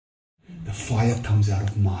the fire comes out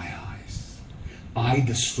of my eyes. I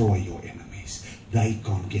destroy your enemies. They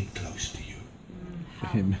can't get close to you.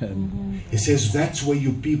 Amen. He says that's where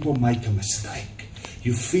you people make a mistake.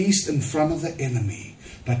 You feast in front of the enemy,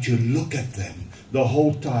 but you look at them the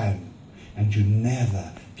whole time, and you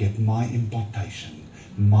never get my impartation,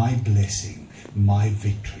 my blessing, my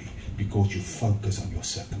victory, because you focus on your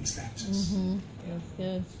circumstances. That's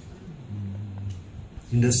good.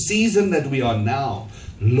 In the season that we are now,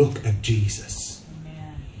 look at Jesus.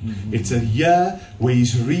 It's a year where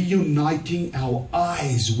He's reuniting our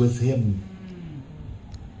eyes with Him.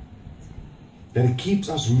 That it keeps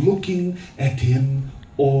us looking at Him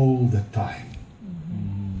all the time.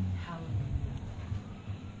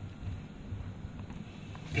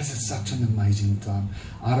 This is such an amazing time.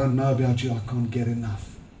 I don't know about you, I can't get enough.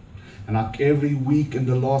 And like every week in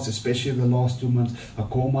the last, especially the last 2 months, I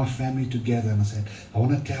call my family together and I said, I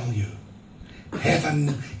want to tell you,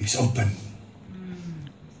 heaven is open.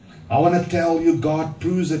 I want to tell you, God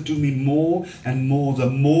proves it to me more and more. The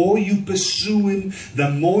more you pursue Him, the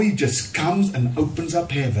more He just comes and opens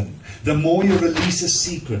up heaven. The more you release His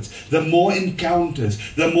secrets, the more encounters,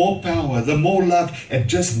 the more power, the more love. It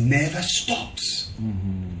just never stops.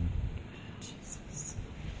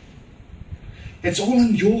 It's all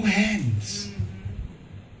in your hands.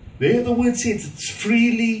 There the word says it's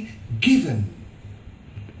freely given.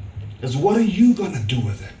 Because what are you going to do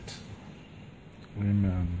with it?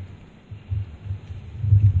 Amen.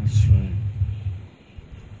 That's right.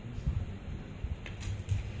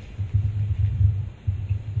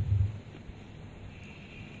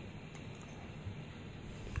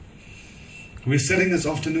 We're sitting this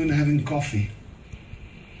afternoon having coffee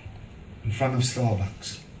in front of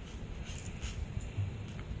Starbucks.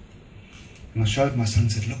 And I showed my son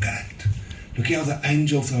and said, look at it. Look how the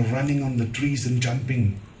angels are running on the trees and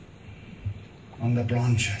jumping on the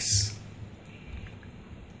branches.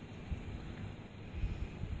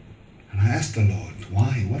 And I asked the Lord,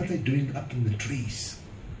 why? What are they doing up in the trees?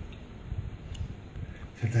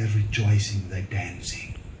 He said, they're rejoicing, they're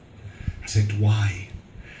dancing. I said, why?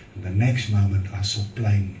 And the next moment I saw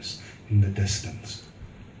planes in the distance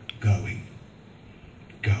going.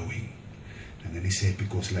 And then he said,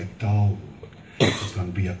 because Lake Tau is going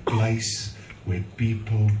to be a place where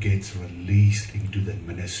people get released into the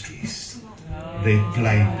ministries. Their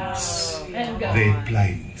planes. Their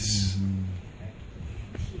planes.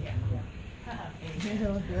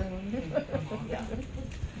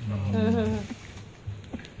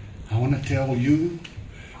 I want to tell you,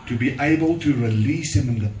 to be able to release Him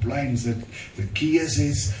in the planes, that the key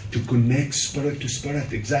is to connect spirit to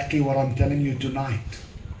spirit. Exactly what I'm telling you tonight.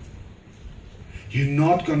 You're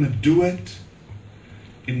not going to do it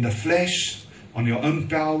in the flesh, on your own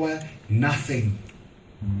power, nothing.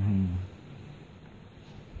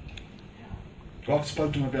 God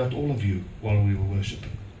spoke to me about all of you while we were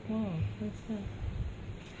worshiping. Oh, that's good.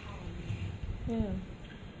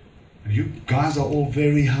 Yeah. You guys are all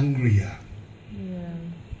very hungry here. Yeah.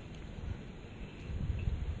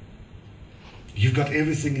 You've got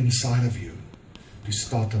everything inside of you to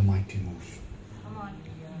start a mighty move.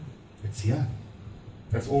 It's here.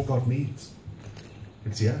 That's all God needs.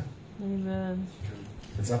 It's here. Amen.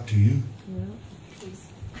 It's up to you.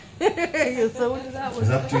 Yeah. You're so into that one.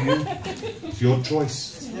 It's up to you. It's your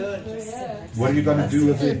choice. What are you going to do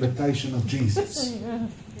with the invitation of Jesus? If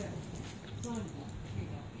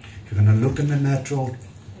you're going to look in the natural,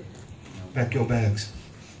 pack your bags,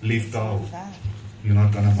 leave town. You're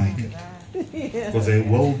not going to make it. Because there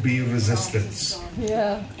will be resistance.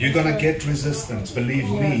 Yeah. You're going to get resistance, believe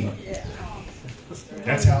me.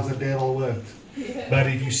 That's how the devil worked. But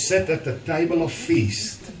if you sit at the table of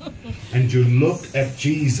feast and you look at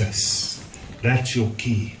Jesus, that's your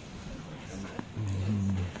key.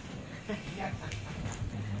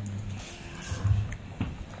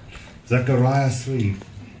 Zechariah 3,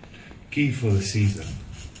 key for the season.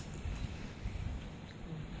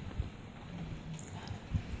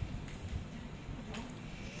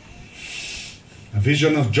 A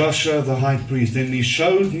vision of Joshua the high priest. Then he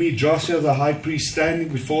showed me Joshua the high priest standing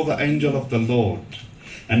before the angel of the Lord,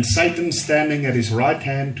 and Satan standing at his right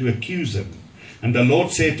hand to accuse him. And the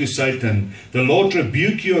Lord said to Satan, the Lord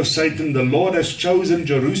rebuke you, O Satan. The Lord has chosen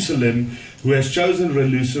Jerusalem, who has chosen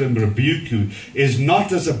Jerusalem, rebuke you, is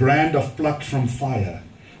not as a brand of plucked from fire.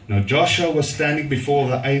 Now Joshua was standing before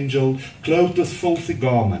the angel, clothed with filthy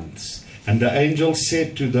garments. And the angel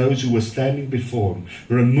said to those who were standing before him,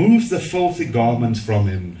 remove the filthy garments from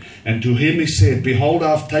him. And to him he said, behold,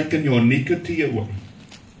 I have taken your iniquity away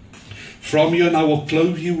from you, and I will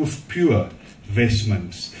clothe you with pure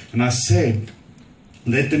vestments. And I said,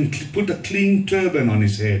 let them put a clean turban on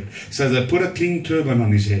his head. So they put a clean turban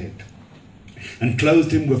on his head and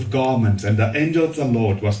clothed him with garments. And the angel of the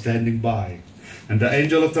Lord was standing by. And the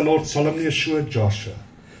angel of the Lord solemnly assured Joshua,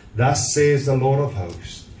 thus says the Lord of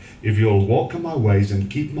hosts, if you'll walk in my ways and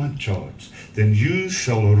keep my charge, then you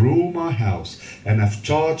shall rule my house and have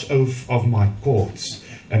charge of my courts.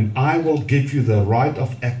 And I will give you the right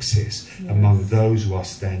of access among those who are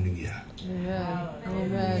standing here. Amen.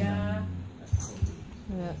 Amen.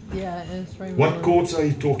 Yeah, it's right. What courts are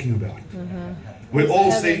you talking about? We It's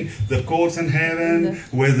all heaven. think the courts in heaven,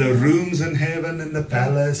 where the rooms in heaven and the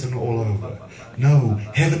palace and all over. No,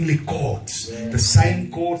 heavenly courts. The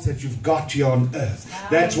same courts that you've got here on earth.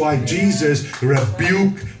 That's why Jesus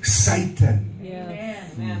rebuked Satan.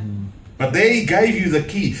 Yeah. But there he gave you the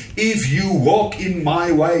key. If you walk in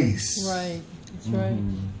my ways. Right. That's right.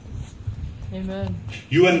 Amen.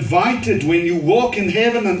 You invited when you walk in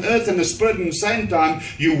heaven and earth in the spirit at the same time.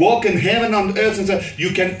 You walk in heaven on earth and so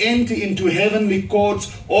you can enter into heavenly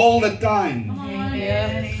courts all the time. Yeah.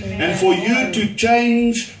 And for you to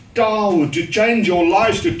change to change your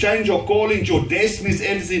lives, to change your callings, your destinies,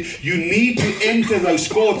 everything, you need to enter those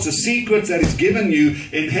courts, the secrets that is given you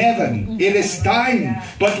in heaven. It is time,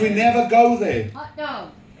 but we never go there.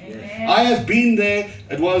 I have been there.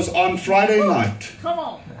 It was on Friday night. Come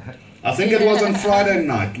on. I think it was on Friday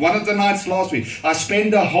night, one of the nights last week. I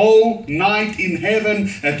spent a whole night in heaven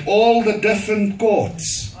at all the different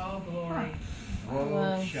courts. Oh, glory.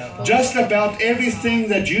 Wow. Just about everything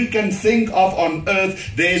that you can think of on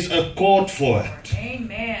earth, there's a court for it.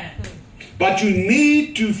 Amen. But you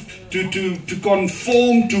need to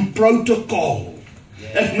conform to protocol.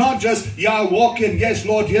 It's not just, I walk in, yes,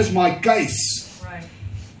 Lord, here's my case. Right.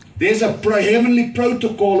 There's a heavenly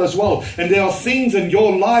protocol as well. And there are things in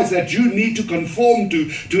your life that you need to conform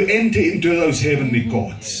to enter into those heavenly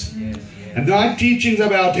courts. And my teachings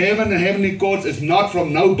about heaven and heavenly courts is not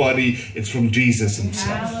from nobody, it's from Jesus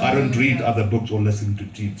himself. I don't read other books or listen to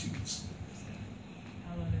teachings.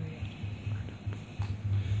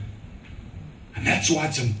 And that's why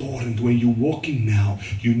it's important when you're walking now,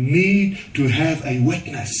 you need to have a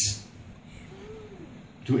witness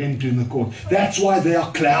to enter in the court. That's why there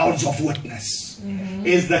are clouds of witness.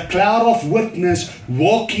 Is the cloud of witness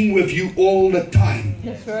walking with you all the time?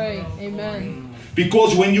 That's right. Amen.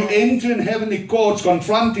 Because when you enter in heavenly courts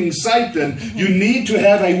confronting Satan, you need to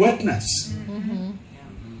have a witness.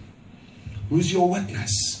 Who's your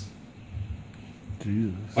witness?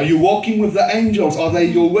 Jesus. Are you walking with the angels? Are they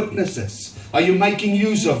your witnesses? Are you making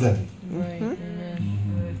use of them? Right.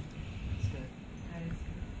 Amen.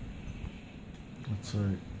 That's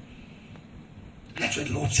right. That's what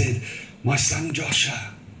the Lord said. My son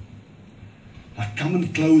Joshua, I come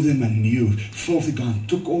and clothe him anew, filthy garment,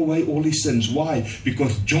 took away all his sins. Why?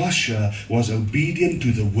 Because Joshua was obedient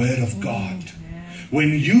to the word of God. When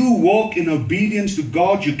you walk in obedience to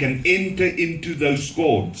God, you can enter into those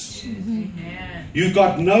courts. You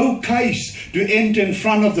got no case to enter in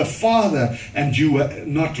front of the Father and you were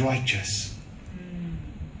not righteous.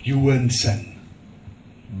 You were in sin.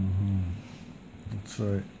 That's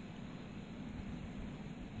right.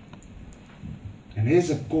 And here's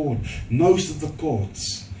a court. Most of the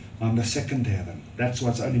courts are in the second heaven. That's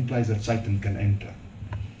what's the only place that Satan can enter.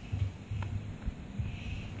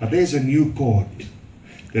 But there's a new court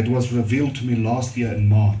that was revealed to me last year in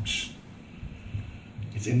March.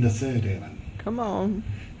 It's in the third heaven. Come on.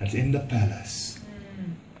 It's in the palace.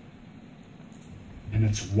 And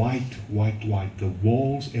it's white, white, white. The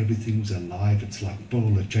walls, everything's alive. It's like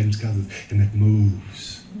pearl, it changes colors and it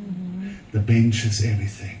moves. The benches,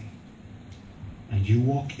 everything. And you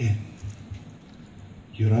walk in.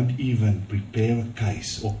 You don't even prepare a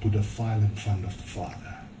case or put a file in front of the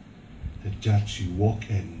Father. The judge, you walk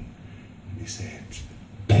in and he said,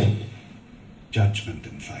 judgment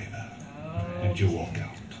in favor. And you walk out.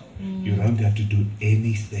 You don't have to do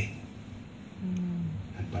anything.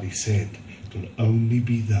 But he said, it will only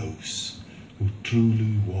be those who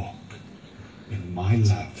truly walk in my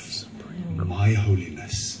love, my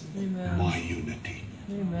holiness, Amen. my unity.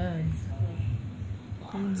 Amen.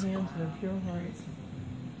 Clean hands and a pure heart.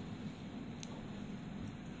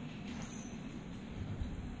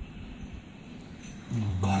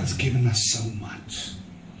 God has given us so much.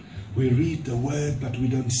 We read the word, but we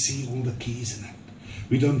don't see all the keys in it.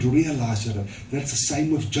 We don't realize it. That's the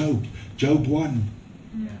same with Job. Job 1.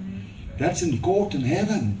 That's in court in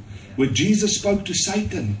heaven, where Jesus spoke to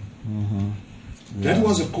Satan. That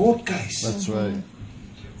was a court case. That's right.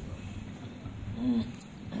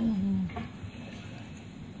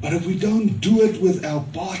 But if we don't do it with our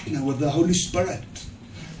partner, with the Holy Spirit,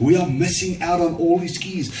 We are missing out on all these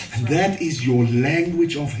keys. And that is your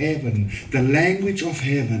language of heaven. The language of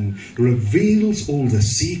heaven reveals all the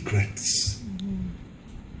secrets.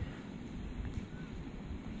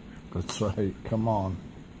 That's right. Come on.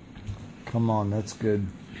 Come on, that's good.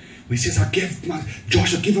 He says,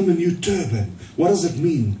 Joshua, give him a new turban. What does it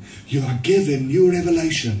mean? You are given new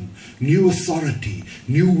revelation, new authority,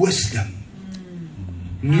 new wisdom,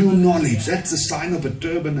 new knowledge. That's the sign of a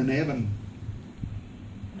turban in heaven.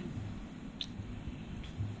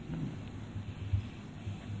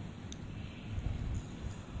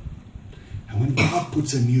 And when God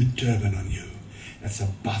puts a new turban on you, that's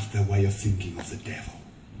above the way of thinking of the devil.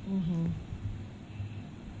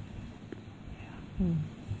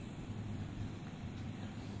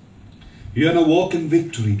 You're going to walk in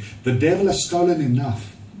victory. The devil has stolen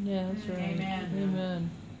enough. Yeah, that's right. Amen.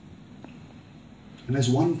 And there's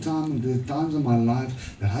times in my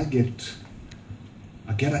life that I get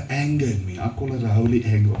an anger in me. I call it a holy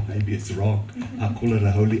anger. Maybe it's wrong. I call it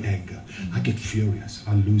a holy anger. I get furious.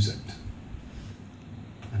 I lose it.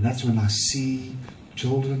 And that's when I see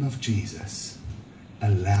children of Jesus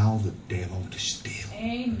allow the devil to steal.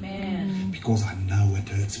 Amen. Because I know it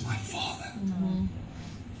hurts my Father.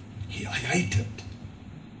 I hate it.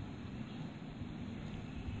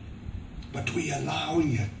 But we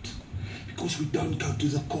allowing it because we don't go to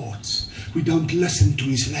the courts. We don't listen to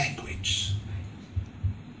his language.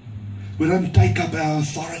 We don't take up our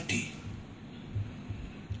authority.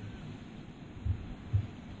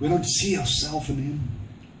 We don't see ourselves in him.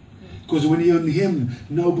 Because when you're in him,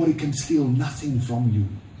 nobody can steal nothing from you.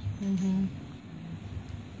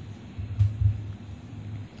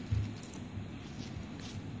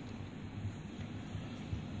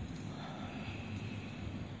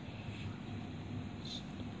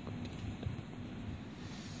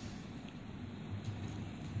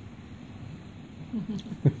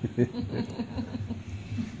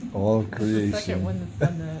 All The creation. second one that's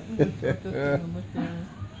done that. Look this one, look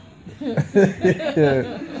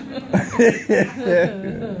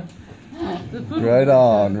there. Right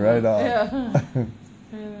on, right on. Yeah.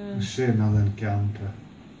 I'll share another encounter.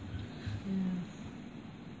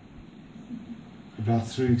 About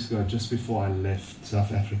 3 weeks ago, just before I left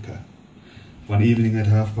South Africa, one evening at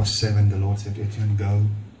 7:30, the Lord said, Etienne, go.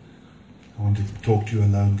 I want to talk to you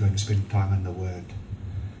alone, go and spend time in the Word.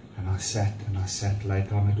 And I sat.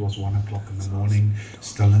 Later on, it was 1 o'clock in the morning,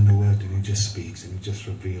 still in the Word, and He just speaks and He just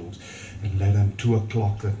reveals. And later on 2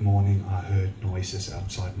 o'clock that morning, I heard noises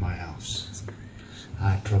outside my house.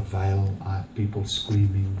 I had travail, I had people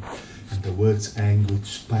screaming, and the words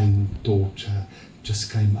anguish, pain, torture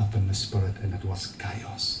just came up in the spirit, and it was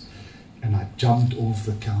chaos. And I jumped off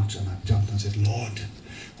the couch and said, Lord,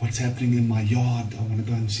 what's happening in my yard? I want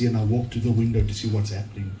to go and see. And I walked to the window to see what's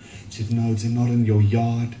happening. He said, no, it's not in your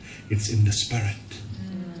yard, it's in the spirit.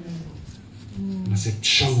 And I said,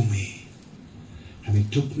 show me. And He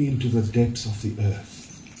took me into the depths of the earth.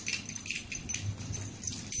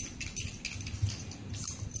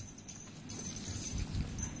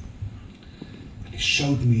 And He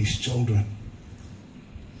showed me His children.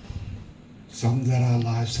 Some that are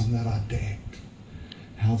alive, some that are dead.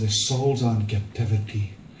 How their souls are in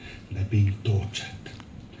captivity and they're being tortured.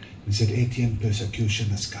 He said, Etienne,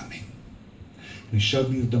 persecution is coming. And He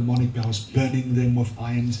showed me the demonic powers burning them with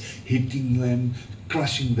irons, hitting them,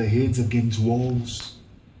 crushing their heads against walls,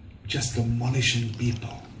 just demolishing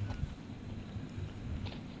people.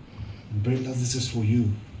 And Brenda, this is for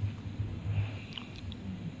you.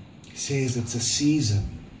 He says it's a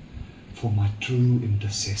season for my true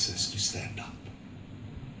intercessors to stand up.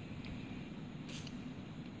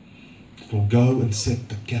 Will go and set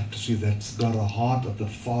the captives free that's got a heart of the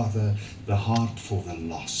Father, the heart for the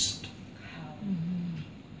lost.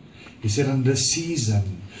 He said in this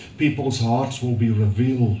season, people's hearts will be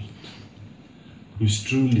revealed who's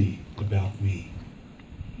truly about me.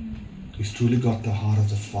 Who's truly got the heart of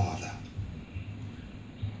the Father.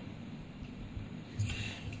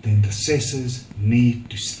 The intercessors need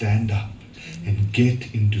to stand up and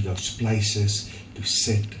get into those places to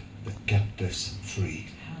set the captives free.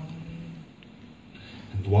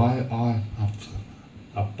 And why I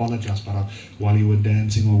apologize, but while you were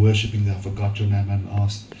dancing or worshipping, I forgot your name and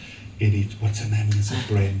asked Eddie, what's her name? And he said,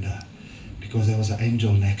 Brenda, because there was an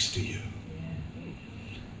angel next to you.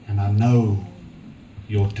 And I know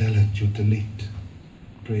your talent, your talit,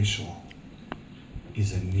 pressure,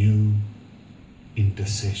 is a new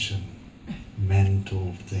intercession,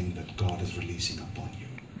 mental thing that God is releasing upon you.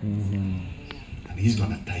 And He's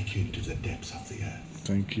going to take you into the depths of the earth.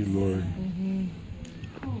 Thank you, Lord.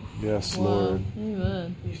 Yes, Wow. Lord.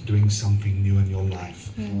 Amen. He's doing something new in your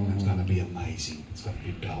life. And it's going to be amazing. It's going to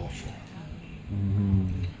be powerful.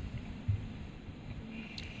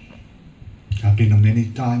 I've been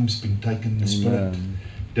many times been taken in the Spirit, Amen.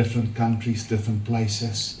 different countries, different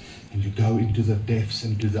places, and you go into the depths,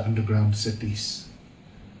 into the underground cities.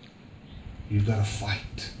 You've got to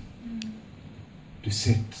fight to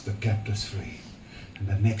set the captives free. And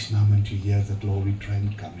the next moment you hear the glory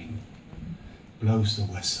train coming, blows the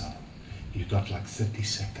whistle. You've got like 30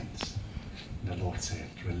 seconds. And the Lord said,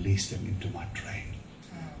 release them into my train.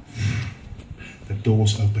 The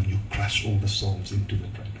doors open, you crush all the souls into the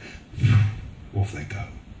train. Off they go.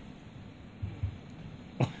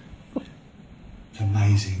 It's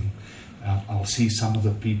amazing. I'll see some of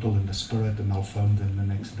the people in the Spirit and I'll phone them the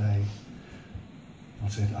next day. I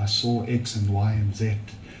said, I saw X and Y and Z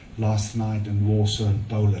last night in Warsaw in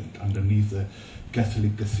Poland underneath the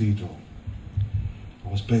Catholic cathedral. I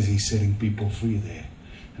was busy setting people free there.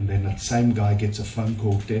 And then that same guy gets a phone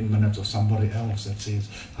call 10 minutes of somebody else that says,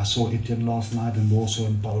 I saw Etienne last night in Warsaw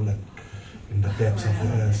in Poland, in the depths of the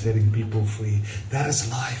earth, setting people free. That is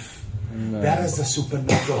life. Amen. That is the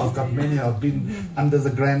supernatural. I've got many. I've been under the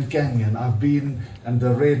Grand Canyon. I've been in the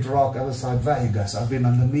Red Rock, other side Vegas. I've been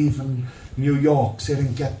underneath in New York,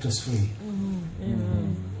 setting captives free.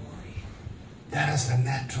 That is the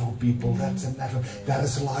natural, people. That's the natural. That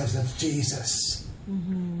is life. That's Jesus.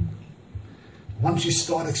 Once you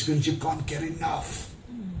start experiencing, you can't get enough.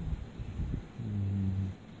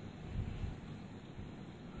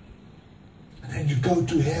 And then you go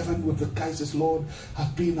to heaven with the cases, Lord,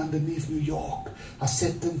 I've been underneath New York. I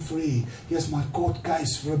set them free. Here's my court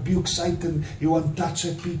case. Rebuke Satan. You won't touch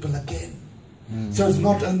that people again. So it's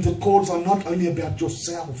not, and the courts are not only about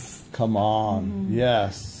yourself. Come on.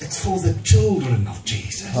 Yes. It's for the children of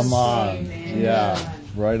Jesus. Come on. Yeah.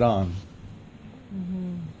 Right on.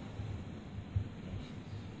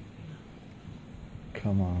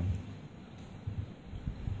 Come on.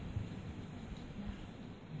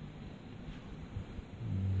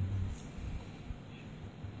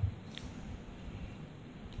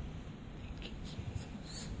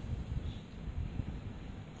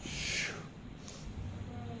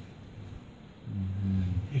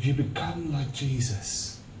 If you become like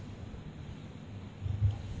Jesus,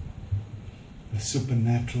 the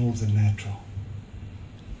supernatural is the natural.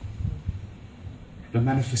 The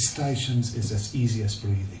manifestations is as easy as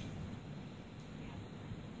breathing.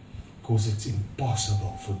 Because it's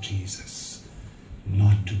impossible for Jesus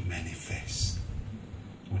not to manifest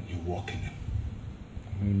when you walk in Him.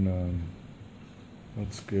 Amen.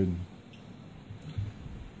 That's good.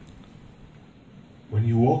 When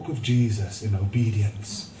you walk with Jesus in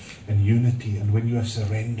obedience and unity, and when you have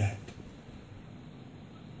surrendered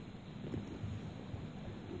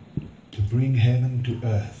to bring heaven to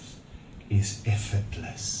earth is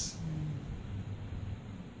effortless.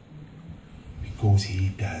 Because He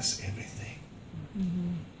does everything.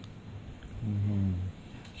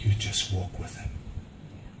 You just walk with Him.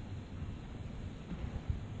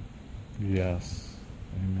 Yes.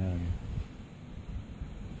 Amen.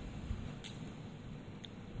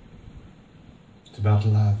 It's about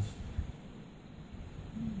love.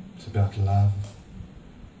 It's about love.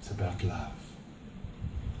 It's about love.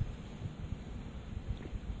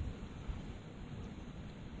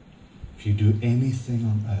 If you do anything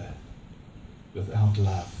on earth without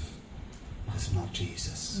love, it's not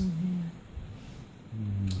Jesus.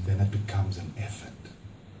 Then it becomes an effort.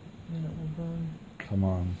 And it will burn. Come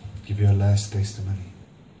on. Give you a last testimony.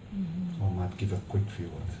 Or I might give a quick few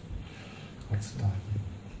words. What's the time?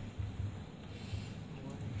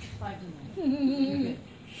 5 to 9.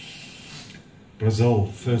 Brazil,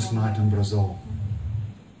 first night in Brazil.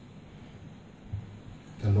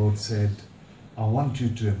 The Lord said, I want you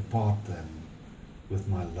to impart them with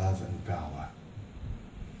my love and power.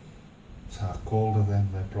 So I called to them.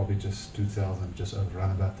 They're probably just 2,000, just over,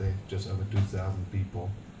 around about there, just over 2,000 people.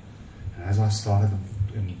 And as I started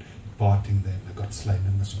imparting them, they got slain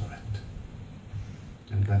in the Spirit.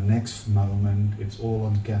 And the next moment, it's all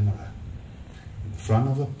on camera. In front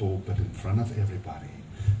of the pulpit, in front of everybody,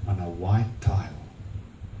 on a white tile,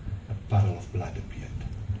 a puddle of blood appeared.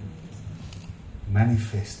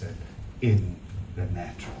 Manifested in the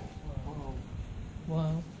natural.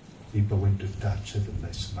 Wow. People went to touch it and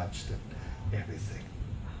they smudged it, everything.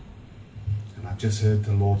 And I just heard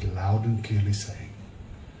the Lord loud and clearly saying,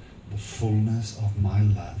 the fullness of my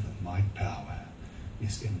love and my power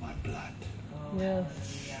is in my blood.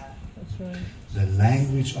 Yes. That's right. The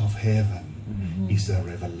language of heaven is the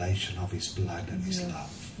revelation of His blood and His Yes.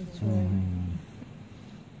 love. That's right.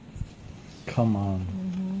 Come on.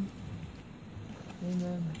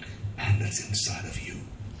 Amen. And it's inside of you.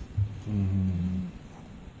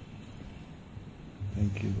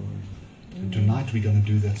 Thank you, Lord. And tonight we're going to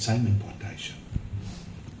do that same impartation.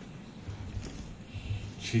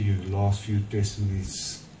 See you last few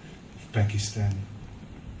testimonies of Pakistan.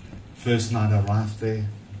 First night I arrived there.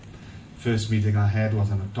 First meeting I had was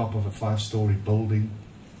on the top of a 5-story building.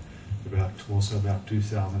 Also about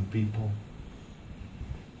 2,000 people.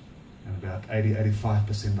 And about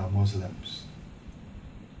 80-85% are Muslims.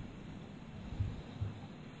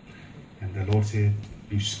 And the Lord said,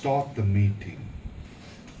 you start the meeting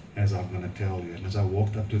as I'm going to tell you. And as I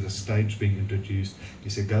walked up to the stage being introduced, He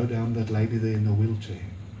said, go down that lady there in the wheelchair.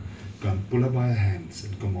 Go and pull her by her hands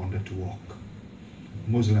and command her to walk.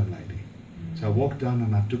 Muslim lady. So I walked down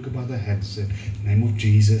and I took her by the hands and said, in the name of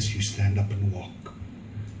Jesus, you stand up and walk.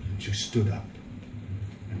 And she stood up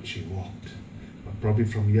and she walked. But probably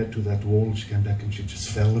from here to that wall, she came back and she just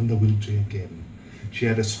fell in the wheelchair again. She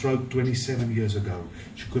had a stroke 27 years ago.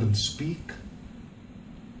 She couldn't speak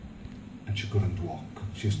and she couldn't walk.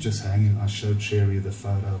 She was just hanging. I showed Sherry the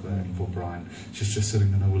photo of her for Brian. She's just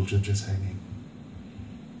sitting in a wheelchair, just hanging.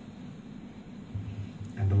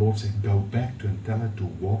 And the Lord said, go back to and tell her to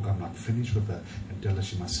walk. I'm not finished with her. And tell her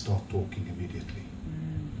she must start talking immediately.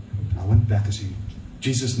 And I went back and said,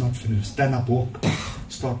 Jesus not finished. Stand up, walk.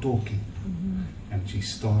 Start talking. And she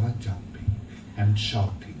started jumping and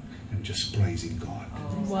shouting and just praising God.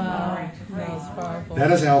 Wow. That was powerful.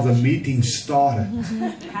 That is how the meeting started.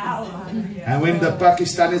 And when the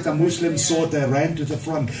Pakistanis, the Muslims saw it, they ran to the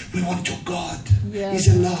front. We want your God. Yes.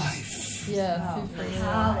 He's alive. Yes.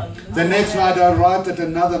 The next night I arrived at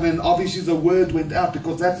another man. Obviously the word went out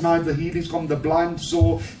because that night the healings come, the blind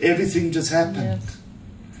saw, everything just happened. Yes.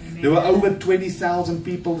 There were over 20,000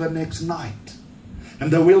 people the next night.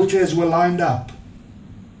 And the wheelchairs were lined up.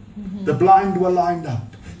 The blind were lined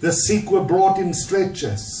up. The sick were brought in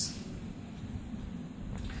stretchers.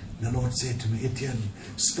 The Lord said to me, Etienne,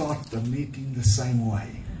 start the meeting the same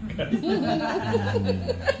way.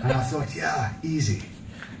 And I thought, yeah, easy.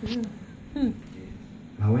 And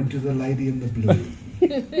I went to the lady in the blue.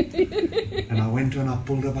 And I went to her and I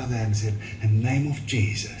pulled her by the hand and said, in the name of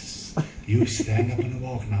Jesus, you stand up and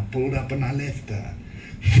walk. And I pulled up and I left her.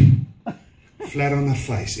 Flat on her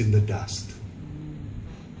face in the dust.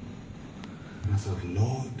 And I thought,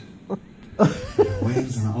 Lord. And I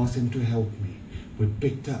went and I asked Him to help me. We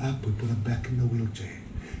picked her up, we put her back in the wheelchair.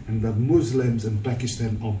 And the Muslims in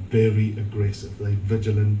Pakistan are very aggressive. They're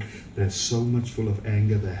vigilant. They're so much full of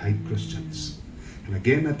anger. They hate Christians. And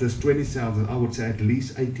again, at this 20,000, I would say at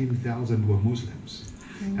least 18,000 were Muslims.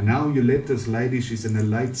 And now you let this lady, she's in her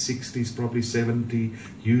late 60s, probably 70,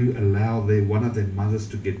 you allow one of their mothers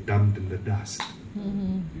to get dumped in the dust.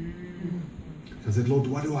 So I said, Lord,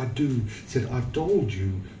 what do I do? He said, I told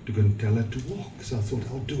you to go and tell her to walk. So I thought,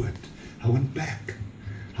 I'll do it. I went back.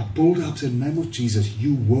 I pulled up, said, in the name of Jesus,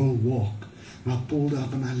 you will walk. And I pulled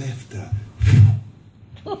up and I left her.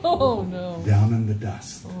 Oh, no. Down in the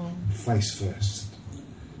dust. Face first.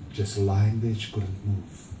 Just lying there, she couldn't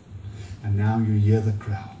move. And now you hear the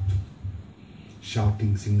crowd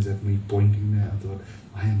shouting things at me, pointing there. I thought,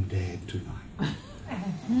 I am dead tonight.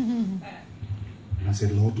 And I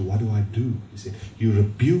said, Lord, what do I do? He said, you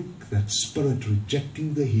rebuke that spirit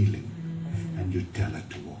rejecting the healing and you tell her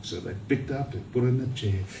to walk. So they picked her up, they put her in a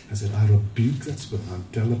chair. I said, I rebuke that spirit. I'll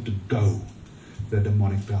tell her to go. The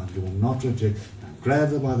demonic power, you will not reject. And I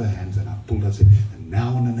grabbed her by the hands and I pulled her and said, and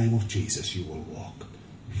now in the name of Jesus you will walk.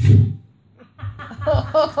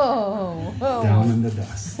 Down in the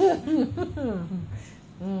dust. And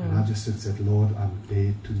I just said, Lord, I'm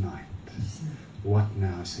dead tonight. What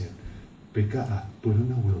now? I said, pick her up, put her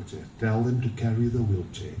in a wheelchair, tell them to carry the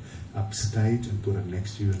wheelchair upstage and put her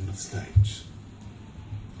next to you on the stage.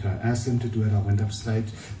 So I asked them to do it. I went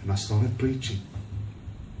upstage and I started preaching.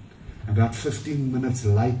 About 15 minutes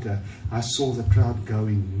later, I saw the crowd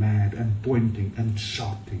going mad and pointing and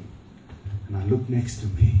shouting. And I looked next to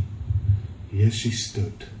me. Here she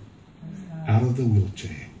stood, out of the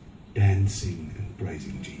wheelchair, dancing and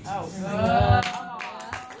praising Jesus.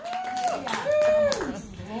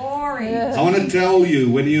 Glory. I want to tell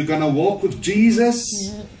you, when you're going to walk with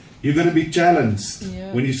Jesus, you're going to be challenged.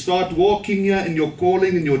 When you start walking here in your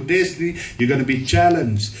calling and your destiny, you're going to be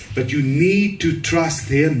challenged. But you need to trust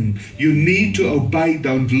Him. You need to obey.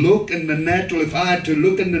 Don't look in the natural. If I had to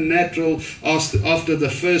look in the natural, after the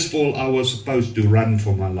first fall, I was supposed to run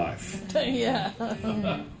for my life. Yeah.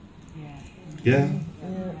 Yeah?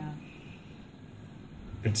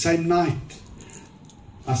 That same night,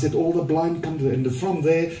 I said, all the blind come to the end. From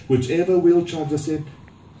there, whichever wheelchair, I just said,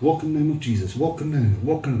 walk in the name of Jesus. Walk in there.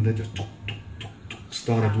 Walk in there. They just talk,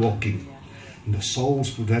 started walking. And the souls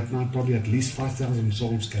for that night, probably at least 5,000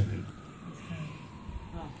 souls came in.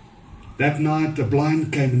 That night the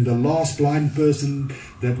blind came in. The last blind person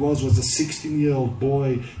that was a 16-year-old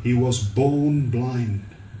boy. He was born blind.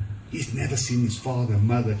 He's never seen his father,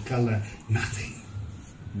 mother, color, nothing.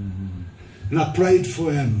 And I prayed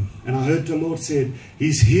for him, and I heard the Lord said,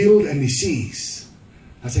 he's healed and he sees.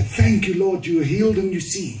 I said, thank you, Lord, you are healed and you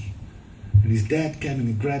see. And his dad came and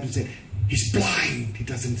he grabbed and said, he's blind, he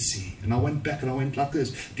doesn't see. And I went back and I went like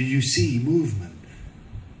this, do you see movement?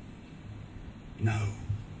 No.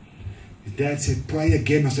 His dad said, pray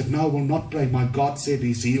again. I said, no, I will not pray. My God said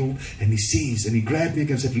he's healed and he sees. And he grabbed me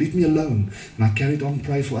again and said, leave me alone. And I carried on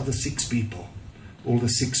praying for other 6 people. All the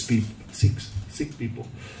 6 people. Sick people.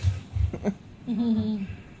 The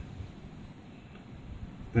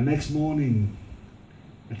next morning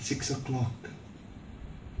at 6 o'clock,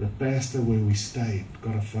 the pastor where we stayed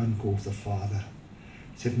got a phone call with the father.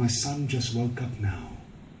 Said, my son just woke up now.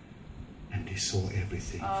 And he saw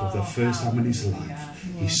everything. For the first time in his life,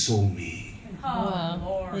 he saw me.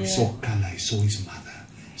 Wow. He saw color, he saw his mother,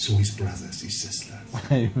 saw his brothers, his sisters.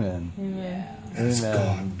 Amen. Amen. That's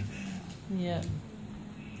Amen. God. Yeah.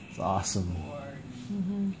 It's awesome.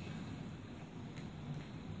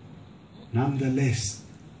 Nonetheless,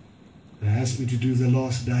 they asked me to do the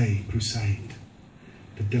last day crusade.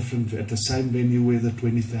 At the same venue where the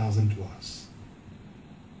 20,000 was.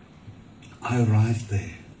 I arrived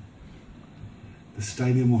there. The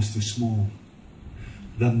stadium was too small.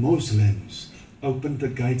 The Muslims opened the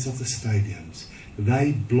gates of the stadiums.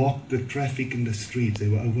 They blocked the traffic in the streets.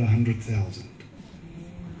 There were over 100,000.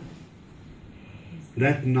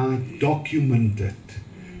 That night documented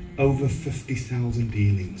over 50,000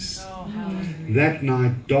 healings. That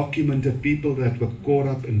night documented people that were caught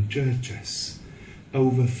up in churches.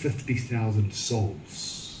 Over 50,000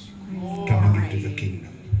 souls coming into the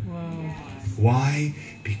kingdom. Why?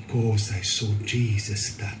 Because they saw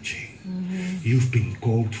Jesus touching. You've been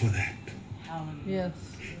called for that. Yes.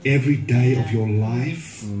 Every day of your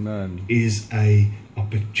life Amen. is a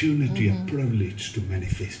opportunity, a privilege to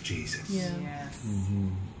manifest Jesus. Yeah.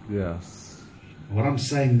 Yes. What I'm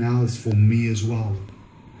saying now is for me as well.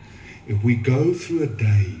 If we go through a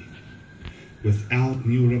day without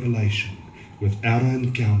new revelation, without an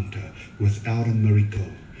encounter, without a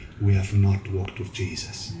miracle, we have not walked with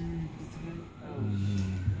Jesus.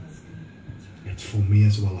 It's for me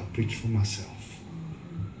as well. I preach for myself.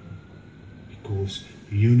 Because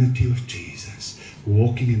unity with Jesus,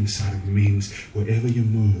 walking inside means wherever you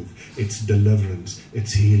move, it's deliverance,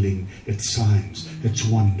 it's healing, it's signs, it's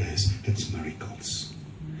wonders, it's miracles.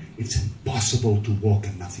 It's impossible to walk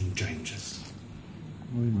and nothing changes.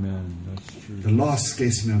 Amen. That's true. The last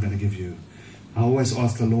testimony I'm going to give you. I always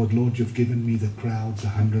ask the Lord, Lord, you've given me the crowds, the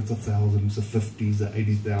hundreds of thousands, the 50s, the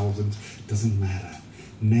 80,000s. Doesn't matter.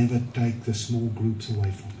 Never take the small groups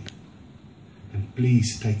away from me. And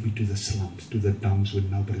please take me to the slums, to the dumps where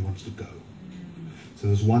nobody wants to go. So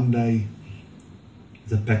there's one day,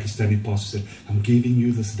 the Pakistani pastor said, I'm giving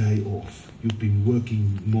you this day off. You've been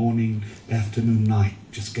working morning, afternoon, night,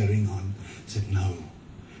 just carrying on. I said, no,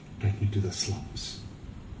 take me to the slums.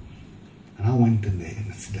 And I went in there and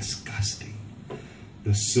it's disgusting.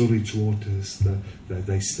 The sewage waters,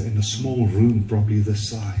 they stay in a small room, probably this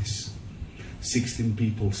size. 16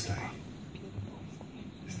 people stay.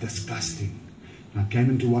 It's disgusting. And I came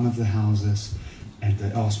into one of the houses and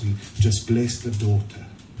they asked me, just bless the daughter.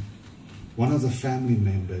 One of the family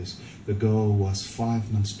members, the girl was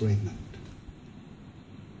 5 months pregnant.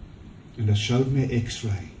 And they showed me an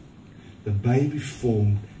x-ray. The baby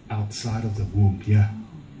formed outside of the womb, here,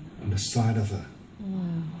 on the side of her.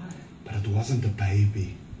 But it wasn't a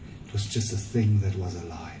baby. It was just a thing that was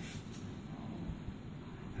alive.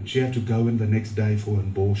 And she had to go in the next day for an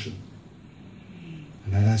abortion.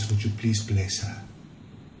 And I asked, would you please bless her?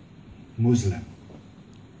 Muslim.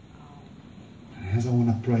 And as I want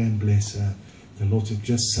to pray and bless her, the Lord said,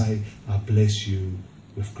 just say, I bless you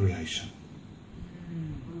with creation.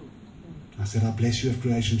 I said, I bless you with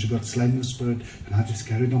creation. She got slain in the spirit. And I just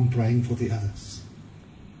carried on praying for the others.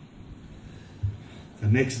 The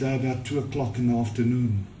next day, about 2 o'clock in the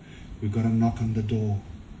afternoon, we got a knock on the door.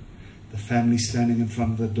 The family standing in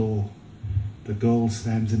front of the door. The girl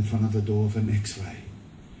stands in front of the door of an x-ray.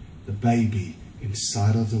 The baby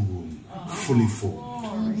inside of the womb, fully formed.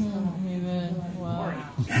 Amen. Wow.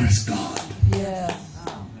 That is God. Yeah.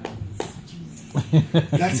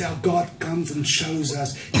 That's how God comes and shows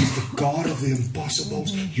us He's the God of the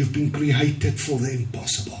impossibles. You've been created for the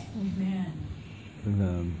impossible.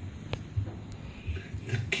 Amen.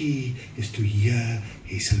 The key is to hear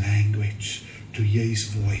His language, to hear His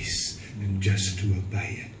voice, and just to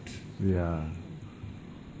obey it. Yeah.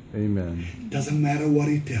 Amen. Doesn't matter what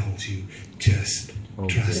he tells you, just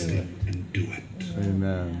Okay. trust him and do it.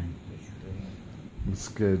 Amen. That's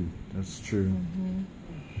good. That's true.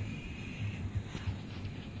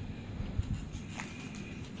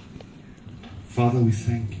 Father, we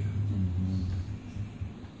thank you.